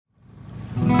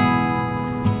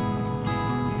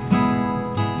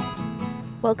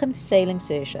Welcome to Sailing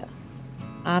Saoirse.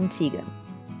 I'm Tegan.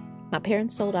 My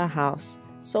parents sold our house,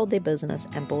 sold their business,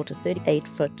 and bought a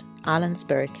 38-foot island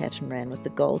spirit catamaran with the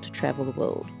goal to travel the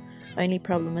world. Only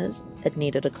problem is, it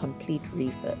needed a complete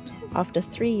refit. After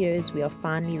 3 years, we are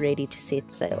finally ready to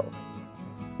set sail.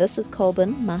 This is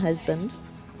Colben, my husband,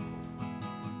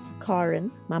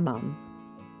 Karen, my mum,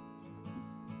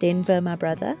 Denver, my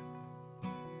brother,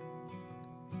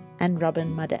 and Robin,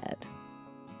 my dad.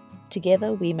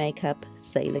 Together we make up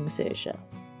Sailing Saoirse.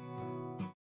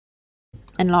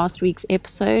 In last week's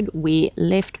episode, we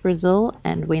left Brazil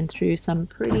and went through some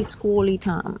pretty squally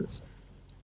times.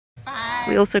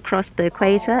 We also crossed the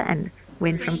equator and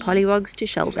went from pollywogs to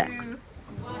shellbacks.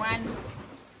 1.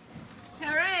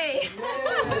 Hooray!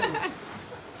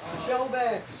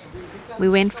 Shellbacks! We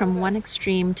went from one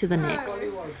extreme to the next,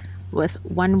 with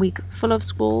 1 week full of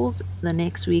squalls, the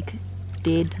next week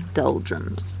dead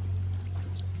doldrums.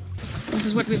 This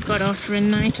is what we've got after a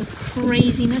night of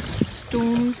craziness,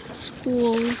 storms,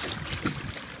 squalls,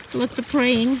 lots of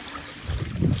praying.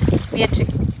 We had to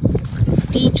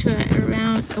detour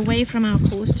away from our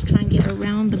course to try and get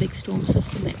around the big storm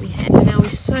system that we had. So now we're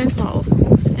so far off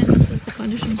course, and this is the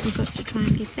conditions we've got to try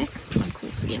and get back on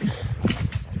course again.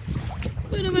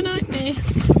 Bit of a nightmare.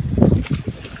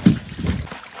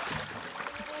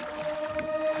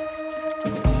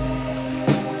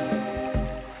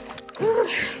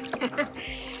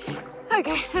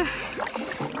 Okay, so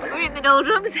we're in the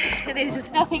doldrums and there's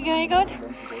just nothing going on,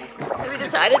 so we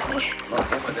decided to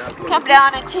come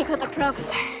down and check on the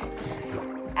props.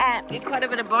 And there's quite a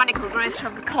bit of barnacle growth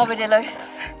from the Colben,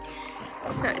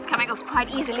 so it's coming off quite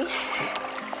easily.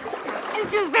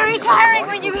 It's just very tiring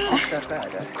when you've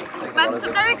had months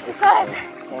of no exercise.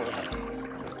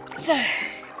 So,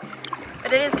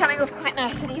 but it is coming off quite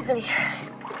nice and easily.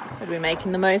 But we're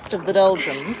making the most of the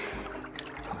doldrums.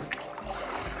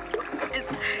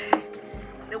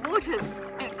 The water's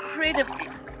incredibly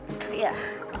clear.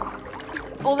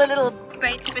 All the little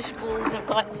baitfish balls have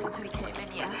gone since we came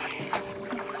in here.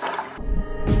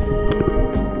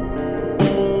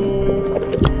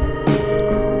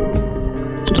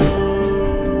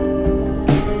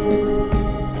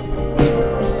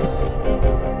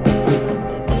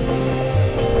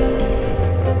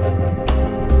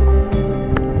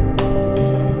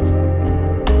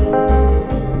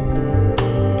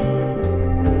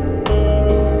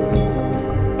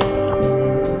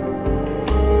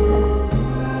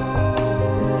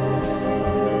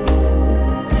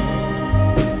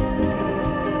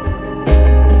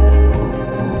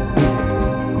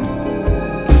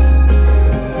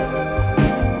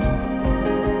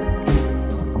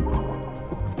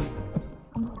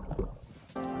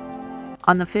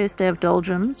 On the first day of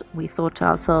doldrums, we thought to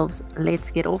ourselves,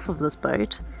 let's get off of this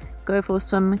boat, go for a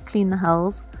swim, clean the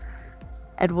hulls.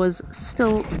 It was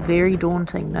still very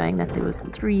daunting knowing that there was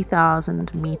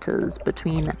 3,000 meters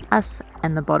between us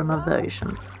and the bottom of the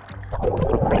ocean.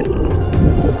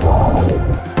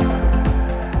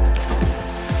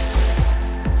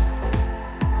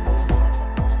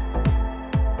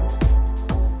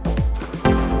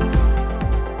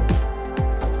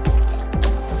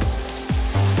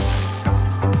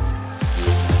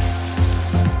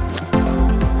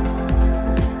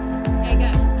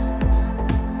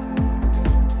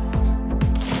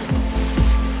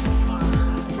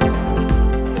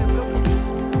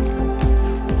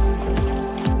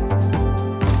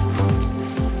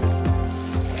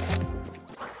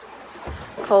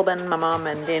 Colben, my mum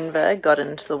and Denver got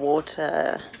into the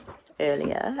water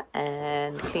earlier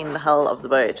and cleaned the hull of the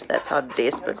boat. That's how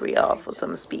desperate we are for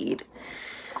some speed.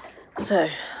 So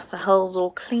the hull's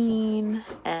all clean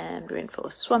and we went for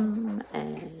a swim,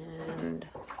 and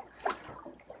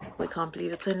we can't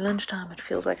believe it's only lunchtime. It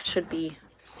feels like it should be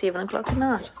 7 o'clock at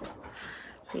night.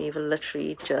 We've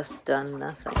literally just done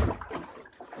nothing.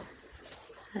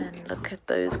 And look at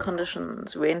those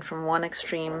conditions. We went from one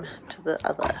extreme to the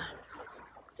other.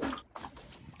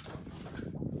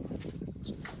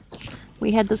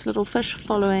 We had this little fish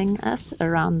following us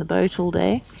around the boat all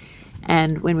day,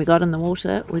 and when we got in the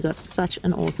water, we got such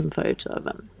an awesome photo of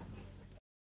him.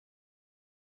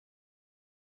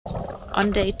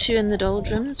 On day 2 in the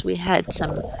doldrums, we had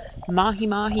some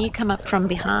mahi come up from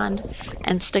behind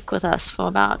and stick with us for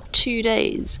about 2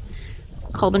 days.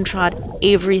 Colben tried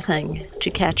everything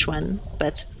to catch one,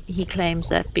 but he claims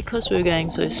that because we were going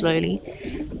so slowly,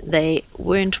 they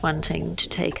weren't wanting to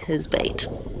take his bait.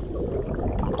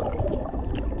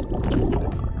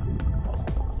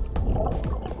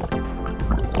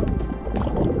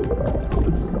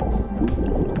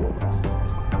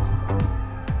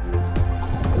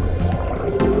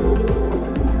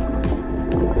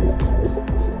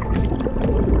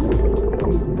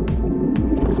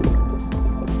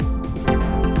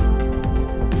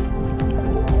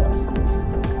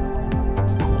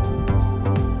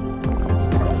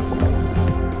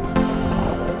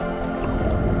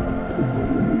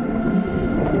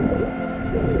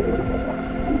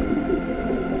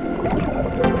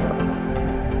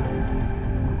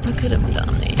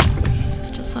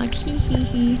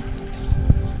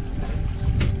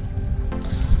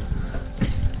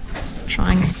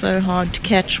 Trying so hard to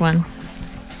catch one.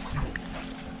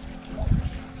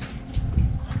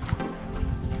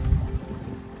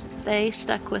 They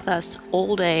stuck with us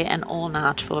all day and all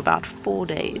night for about 4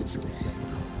 days.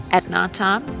 At night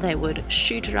time, they would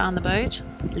shoot around the boat,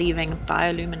 leaving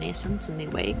bioluminescence in their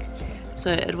wake.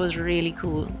 So it was really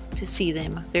cool to see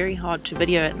them. Very hard to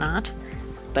video at night,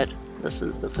 but this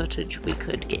is the footage we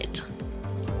could get.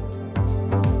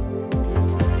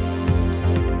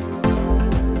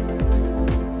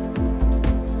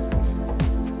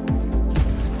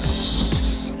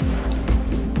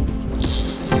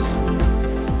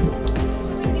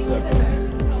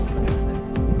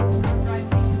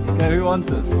 Okay, who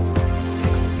wants it?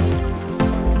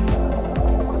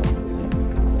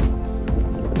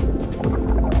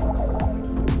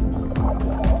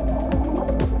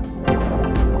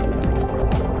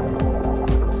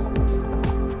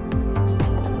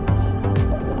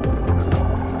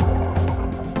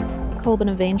 Colben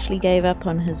eventually gave up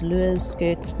on his lures,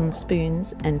 skirts and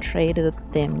spoons and traded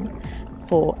them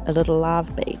for a little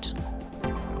live bait.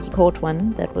 He caught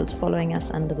one that was following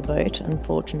us under the boat.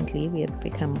 Unfortunately, we had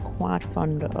become quite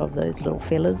fond of those little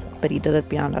fellas, but he did it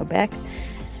behind our back,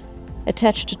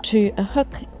 attached it to a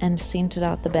hook and sent it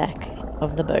out the back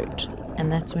of the boat.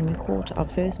 And that's when we caught our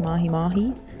first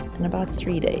mahi in about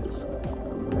 3 days.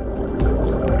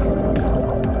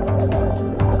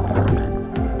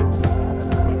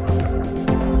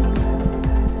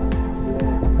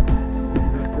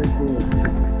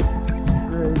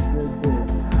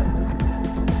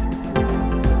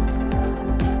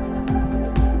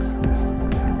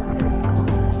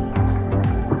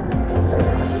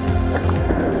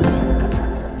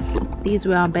 These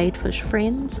were our baitfish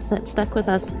friends that stuck with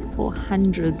us for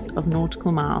hundreds of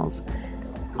nautical miles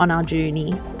on our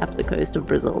journey up the coast of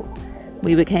Brazil.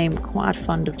 We became quite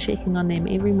fond of checking on them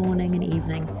every morning and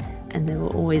evening, and they were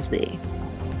always there.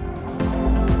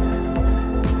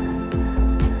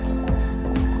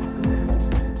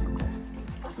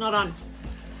 It's not on.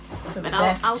 So But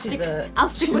I'll stick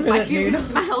with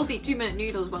my healthy 2-minute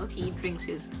noodles whilst he drinks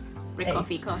his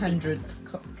coffee. 800th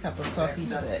cup of coffee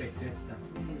today.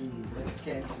 That's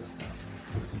cancer stuff.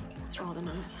 It's rather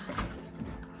nice.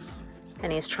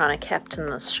 And he's trying to captain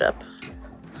this ship.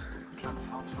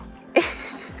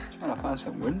 Trying to find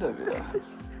some wind over here.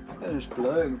 Yeah, just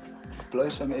blow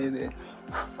some air there.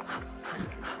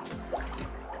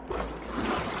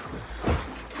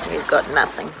 We've got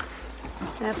nothing.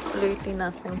 Absolutely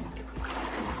nothing.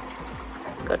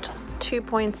 Got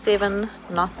 2.7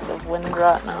 knots of wind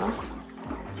right now.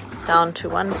 Down to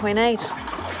 1.8.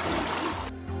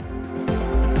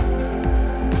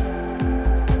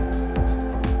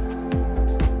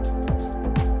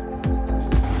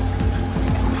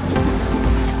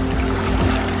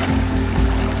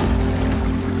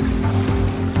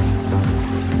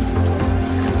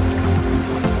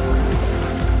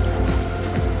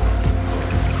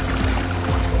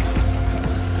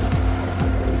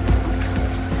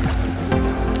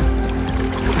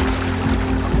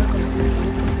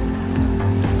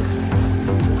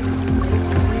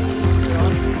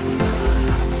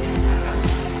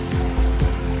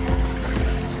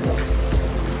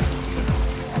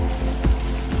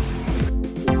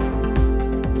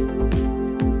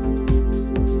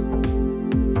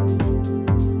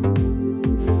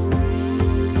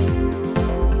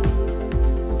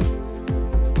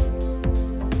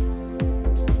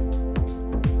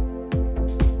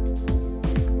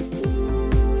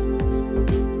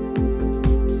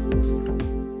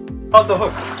 Out the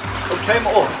hook. It came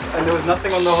off and there was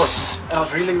nothing on the hook. And I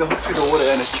was reeling the hook through the water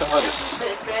and it charred it.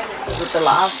 With the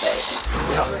live bait.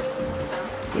 Yeah.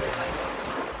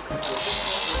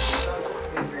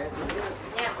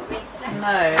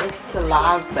 No, it's a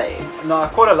live bait. No, I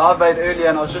caught a live bait earlier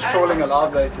and I was just trawling a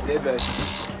live bait, a dead bait.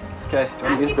 Okay, do you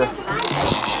want to get the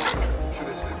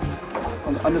sugar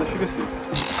scoop? Under the sugar scoop.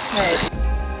 Hey.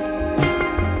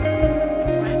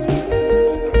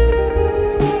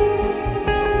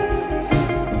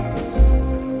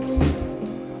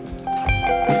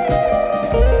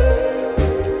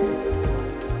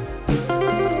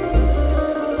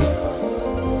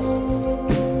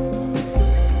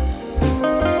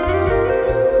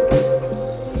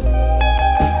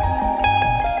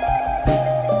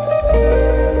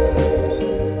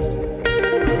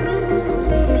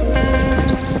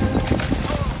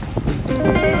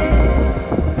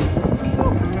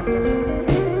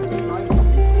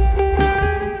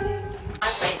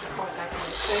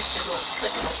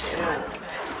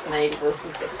 Maybe this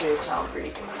is the fertile breed.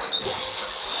 I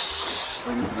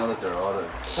think it's another dorado.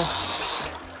 No.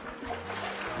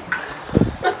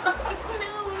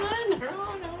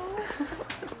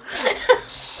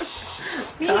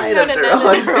 tired of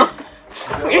dorado.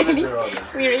 We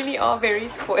really are very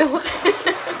spoiled.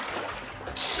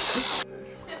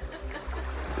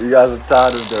 You guys are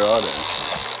tired of dorado.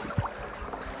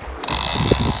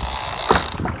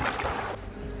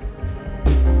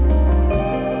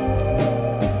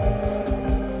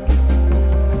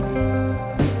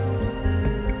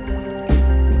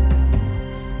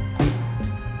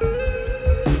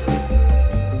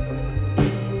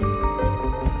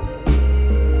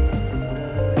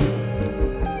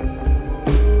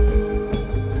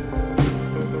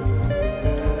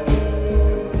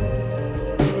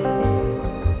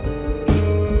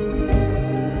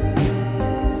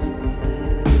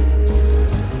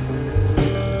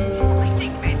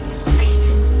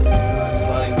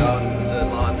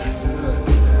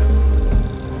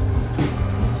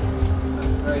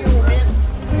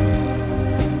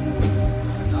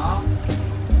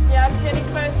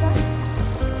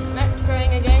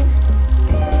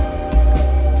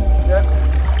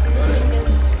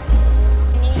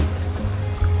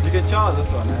 Charge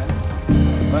this one, eh?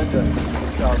 Mojo,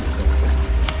 charge this one.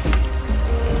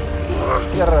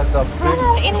 Yeah, it's a big...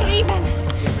 energy man.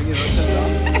 Yeah, bring it right down.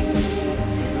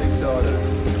 Big soda.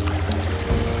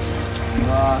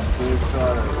 Nice big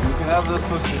soda. You can have this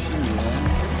for sushi, eh?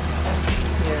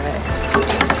 Yeah.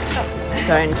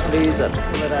 Don't lose it.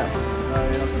 Pull it up. No,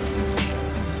 you're not gonna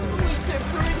It's so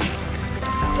pretty.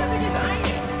 Look at his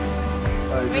eyes.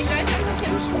 Oh, Wait, don't look at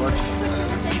him. just watch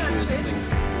this thing.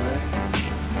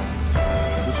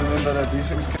 Just remember that these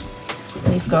things can...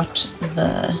 We've got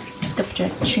the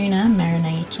skipjack tuna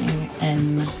marinating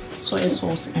in soy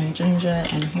sauce and ginger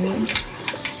and herbs,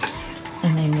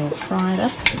 and then we'll fry it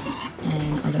up,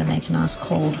 and I'm going to make a nice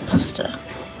cold pasta.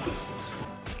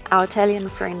 Our Italian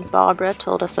friend Barbara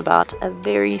told us about a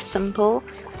very simple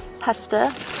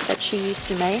pasta that she used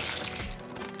to make.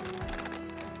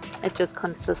 It just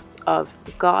consists of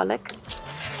garlic,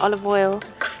 olive oil,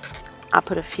 I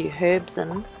put a few herbs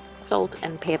in, salt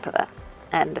and pepper,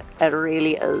 and it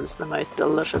really is the most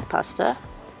delicious pasta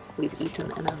we've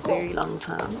eaten in a very long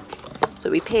time.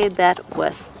 So we paired that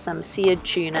with some seared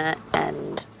tuna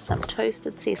and some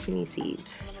toasted sesame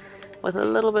seeds with a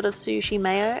little bit of sushi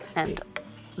mayo, and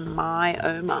my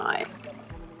oh my,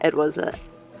 it was an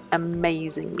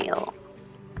amazing meal.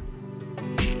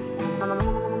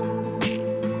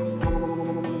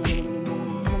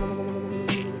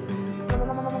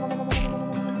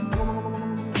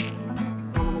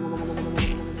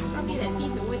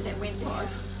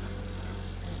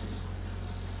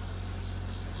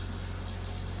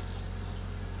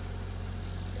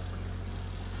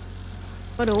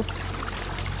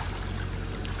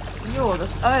 Yo,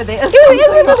 this, oh, there is a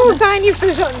little tiny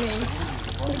fish on me.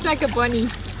 Looks like a bunny.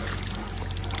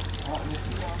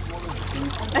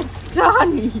 It's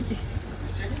tiny.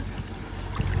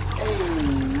 Hey,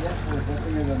 yes, I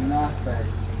think it's a nice bait.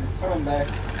 Put them back.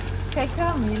 Okay,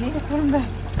 come, you need to put him back.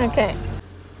 Okay.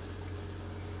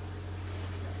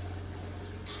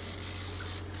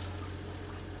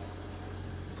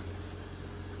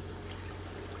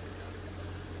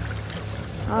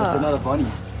 That's another bunny.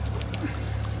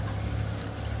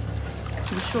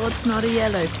 You sure it's not a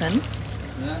yellowfin?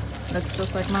 Yeah. That's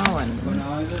just like my one. Oh,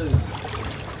 no, it is.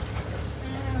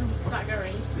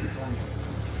 Buggery.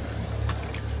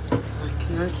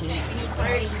 Okay. We need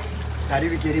birdies. How do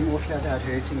we get him off without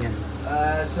hurting him?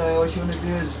 So what you want to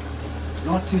do is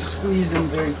not to squeeze him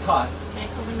very tight. Okay,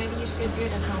 Colben, maybe you should do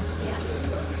it and I'll steer.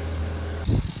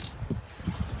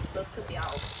 This could be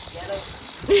our yellow.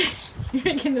 You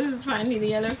reckon this is finally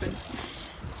the elephant?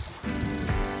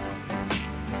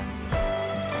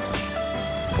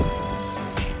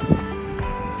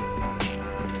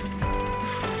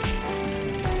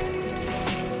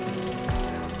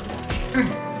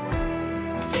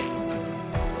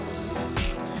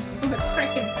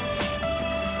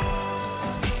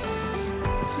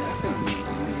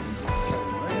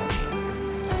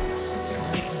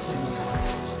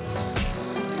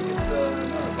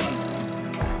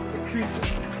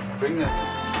 Bring that.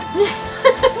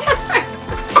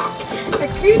 A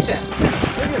creature.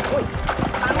 Bring it, boy.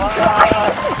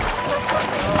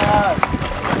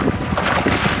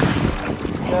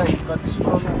 Yeah, he's got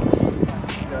strong teeth.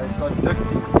 Yeah, he's got duck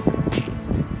teeth.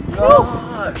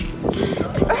 Nice.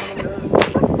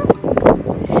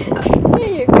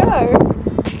 Here you go.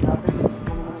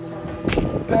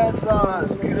 Bad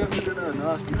size. Tuna for dinner.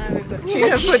 Nice. No, we've got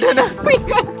Tuna for dinner. We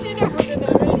got tuna for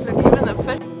dinner. Look, even the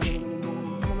fish.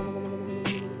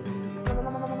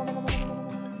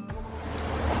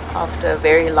 After a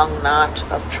very long night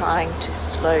of trying to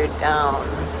slow down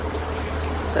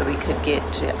so we could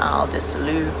get to Al de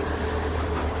Salou,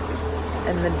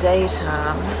 in the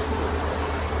daytime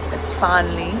it's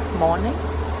finally morning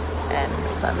and the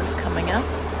sun is coming up.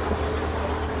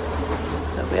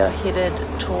 So we are headed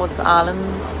towards the island.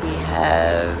 We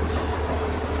have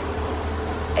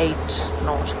 8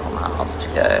 nautical miles to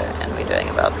go and we're doing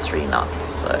about 3 knots,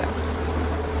 so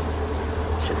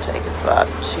it should take us about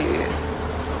 2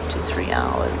 to 3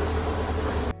 hours.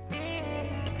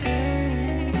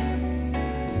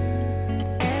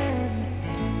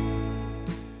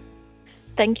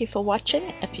 Thank you for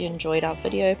watching. If you enjoyed our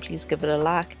video, please give it a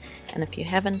like, and if you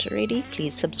haven't already,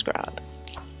 please subscribe.